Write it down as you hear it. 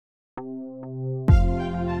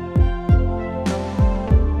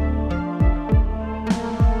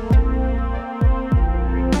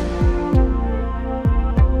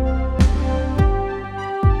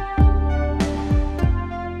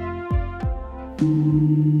The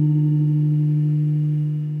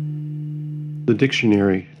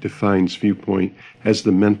dictionary defines viewpoint as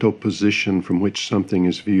the mental position from which something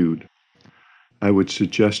is viewed. I would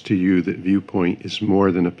suggest to you that viewpoint is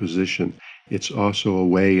more than a position. It's also a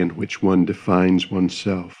way in which one defines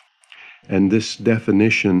oneself. And this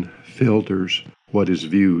definition filters what is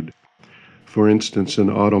viewed. For instance, an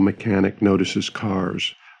auto mechanic notices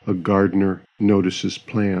cars, a gardener notices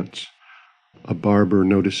plants, a barber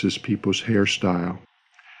notices people's hairstyle.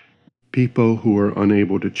 People who are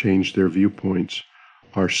unable to change their viewpoints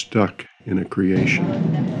are stuck in a creation.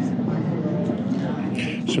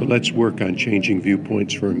 So let's work on changing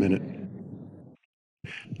viewpoints for a minute.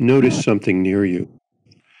 Notice something near you.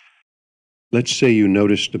 Let's say you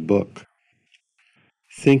noticed a book.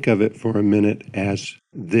 Think of it for a minute as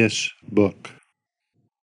this book.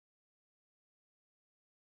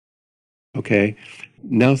 Okay?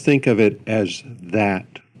 Now think of it as that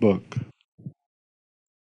book.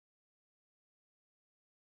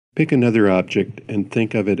 Pick another object and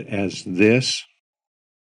think of it as this,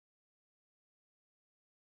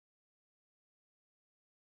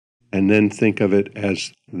 and then think of it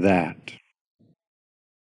as that.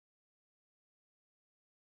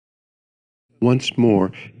 Once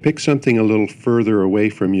more, pick something a little further away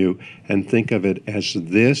from you and think of it as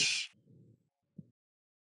this,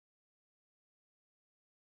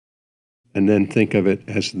 and then think of it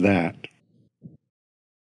as that.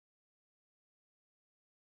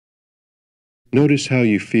 Notice how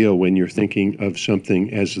you feel when you're thinking of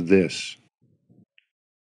something as this.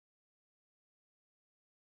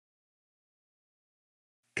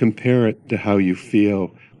 Compare it to how you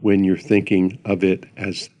feel when you're thinking of it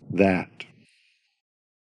as that.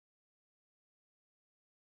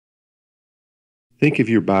 Think of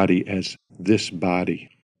your body as this body.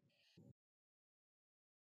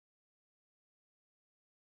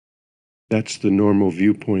 That's the normal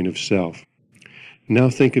viewpoint of self. Now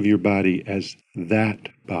think of your body as that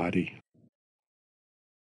body.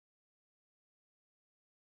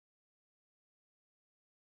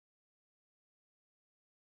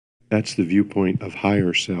 That's the viewpoint of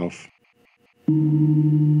higher self.